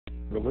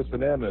We'll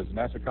listen in as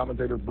NASA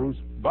commentator Bruce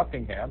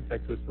Buckingham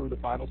takes us through the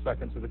final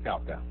seconds of the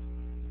countdown.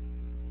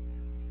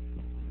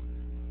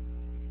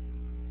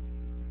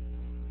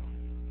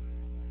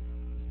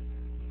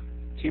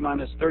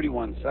 T-minus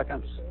 31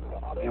 seconds,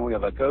 and we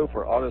have a go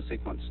for auto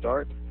sequence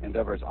start.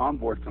 Endeavour's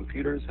onboard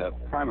computers have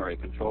primary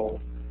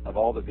control of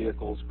all the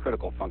vehicle's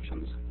critical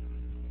functions.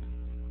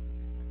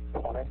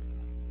 20.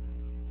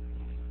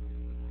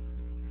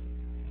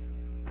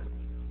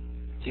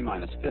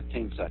 T-minus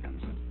 15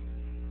 seconds.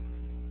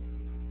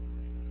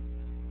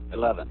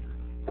 11,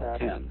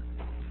 10,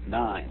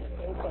 9,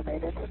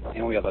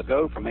 and we have a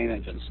go for main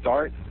engine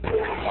start.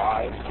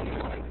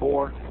 5,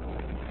 4,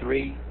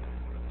 3,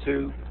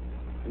 2,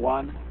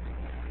 1,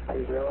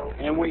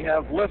 and we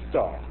have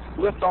liftoff.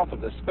 Liftoff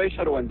of the Space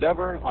Shuttle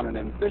Endeavour on an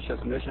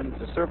ambitious mission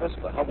to service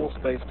the Hubble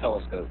Space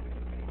Telescope.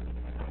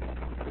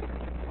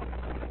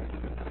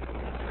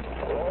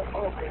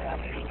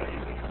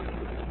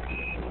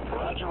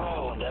 Roger,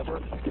 roll, Endeavour.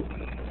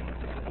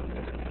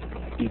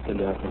 Houston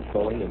now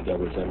controlling.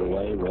 Endeavour's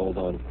underway. Rolled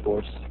on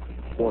course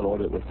for an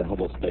orbit with the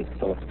Hubble Space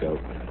Telescope.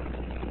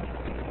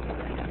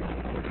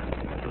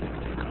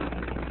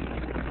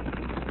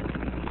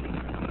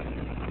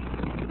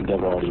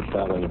 Endeavour already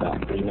traveling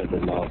about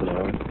 300 miles an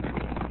hour.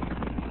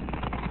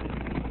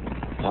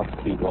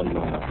 Altitude 1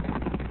 mile.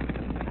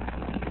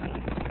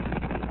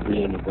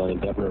 3 engines on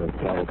Endeavour are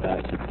throttled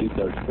back to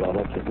 2/3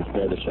 throttle to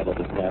prepare the shuttle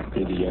to pass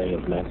through the area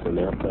of maximum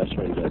air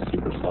pressure and just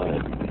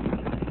supersonic.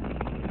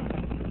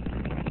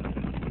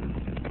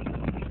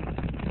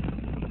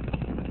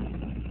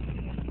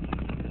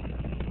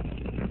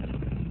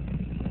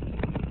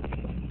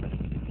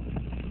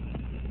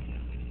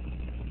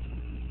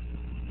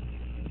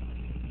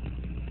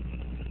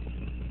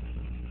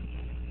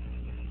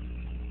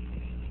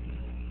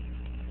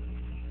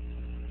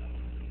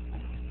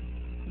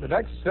 The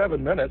next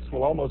 7 minutes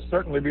will almost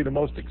certainly be the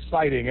most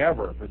exciting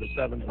ever for the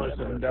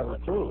 7-person Endeavour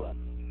crew.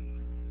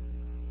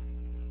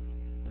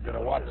 We're going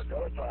to watch.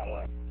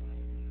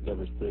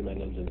 Endeavour's 3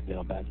 main engines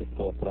now back at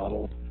full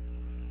throttle.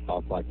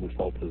 All flight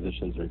control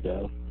positions are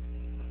go.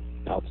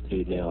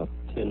 Altitude now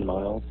 10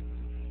 miles,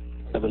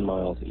 7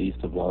 miles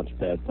east of launch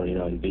pad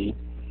 39B.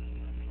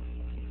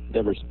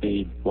 Endeavour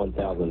speed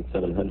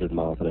 1,700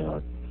 miles an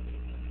hour.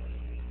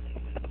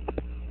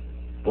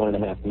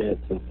 1.5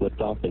 minutes since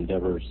liftoff.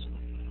 Endeavour's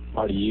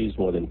already used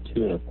more than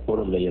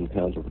 2.25 million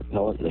pounds of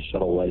propellant, and the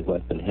shuttle weighs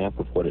less than half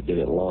of what it did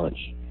at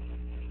launch.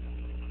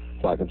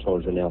 Flight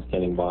controllers are now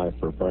standing by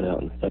for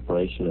burnout and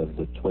separation of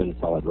the twin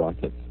solid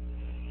rockets.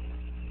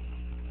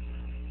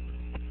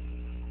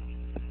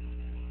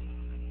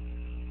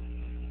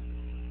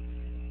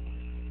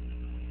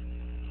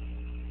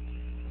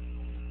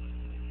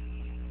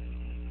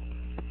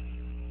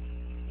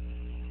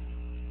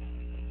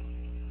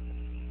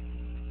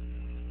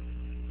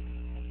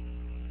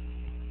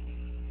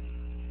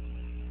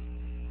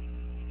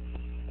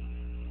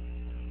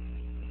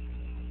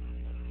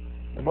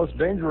 The most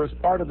dangerous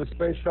part of the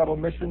Space Shuttle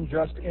mission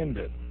just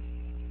ended,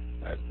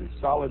 as the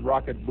solid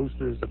rocket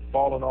boosters have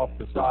fallen off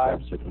the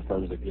sides. It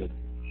confirms a good.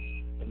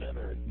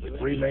 The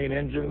 3 main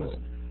engines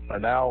are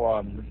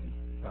now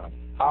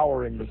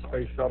powering the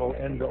Space Shuttle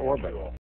into orbit.